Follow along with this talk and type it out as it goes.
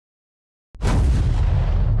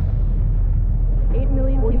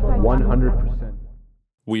100%.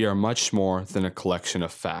 We are much more than a collection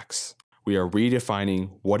of facts. We are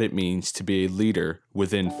redefining what it means to be a leader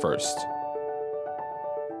within FIRST.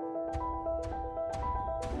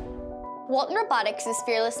 Walton Robotics is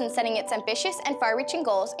fearless in setting its ambitious and far-reaching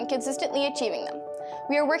goals and consistently achieving them.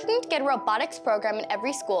 We are working to get a robotics program in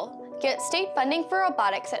every school, get state funding for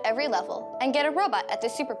robotics at every level, and get a robot at the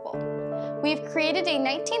Super Bowl. We've created a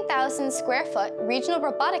 19,000 square foot regional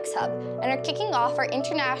robotics hub and are kicking off our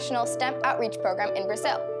international STEM outreach program in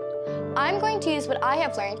Brazil. I'm going to use what I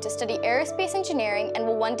have learned to study aerospace engineering and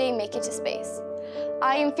will one day make it to space.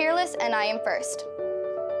 I am fearless and I am FIRST.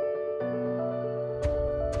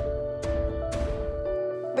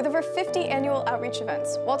 With over 50 annual outreach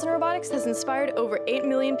events, Walton Robotics has inspired over 8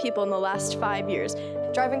 million people in the last 5 years,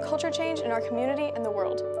 driving culture change in our community and the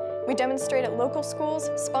world. We demonstrate at local schools,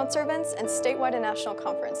 sponsor events, and statewide and national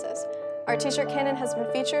conferences. Our t-shirt cannon has been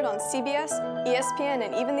featured on CBS, ESPN,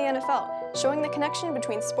 and even the NFL, showing the connection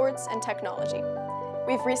between sports and technology.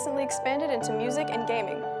 We've recently expanded into music and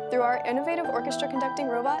gaming through our innovative orchestra conducting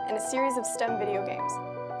robot and a series of STEM video games.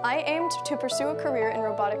 I aimed to pursue a career in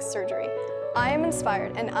robotics surgery. I am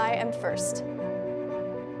inspired, and I am FIRST.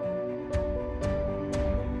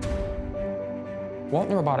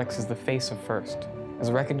 Walton Robotics is the face of FIRST. As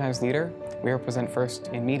a recognized leader, we represent FIRST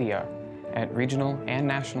in media, at regional and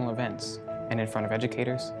national events, and in front of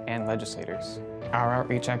educators and legislators. Our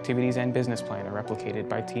outreach activities and business plan are replicated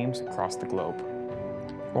by teams across the globe.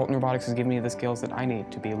 Walton Robotics has given me the skills that I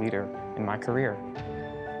need to be a leader in my career.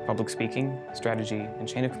 Public speaking, strategy, and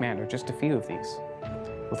chain of command are just a few of these.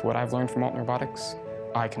 With what I've learned from Walton Robotics,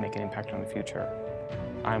 I can make an impact on the future.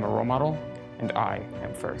 I am a role model, and I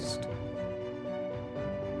am FIRST.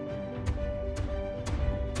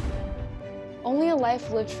 Only a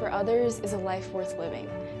life lived for others is a life worth living.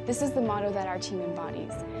 This is the motto that our team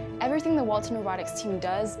embodies. Everything the Walton Robotics team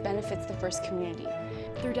does benefits the FIRST community.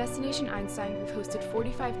 Through Destination Einstein, we've hosted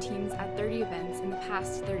 45 teams at 30 events in the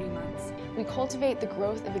past 30 months. We cultivate the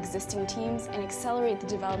growth of existing teams and accelerate the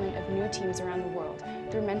development of new teams around the world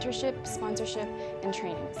through mentorship, sponsorship, and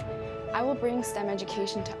trainings. I will bring STEM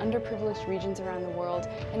education to underprivileged regions around the world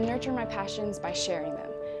and nurture my passions by sharing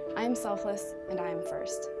them. I am selfless, and I am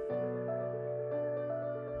FIRST.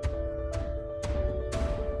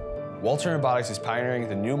 Walton Robotics is pioneering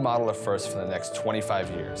the new model of FIRST for the next 25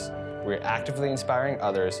 years. We are actively inspiring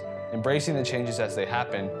others, embracing the changes as they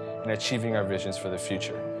happen, and achieving our visions for the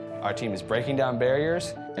future. Our team is breaking down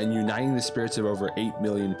barriers and uniting the spirits of over 8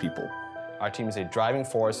 million people. Our team is a driving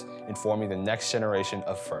force in forming the next generation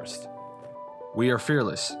of FIRST. We are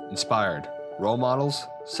fearless, inspired, role models,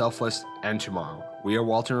 selfless, and tomorrow. We are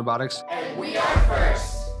Walton Robotics, and we are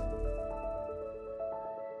FIRST.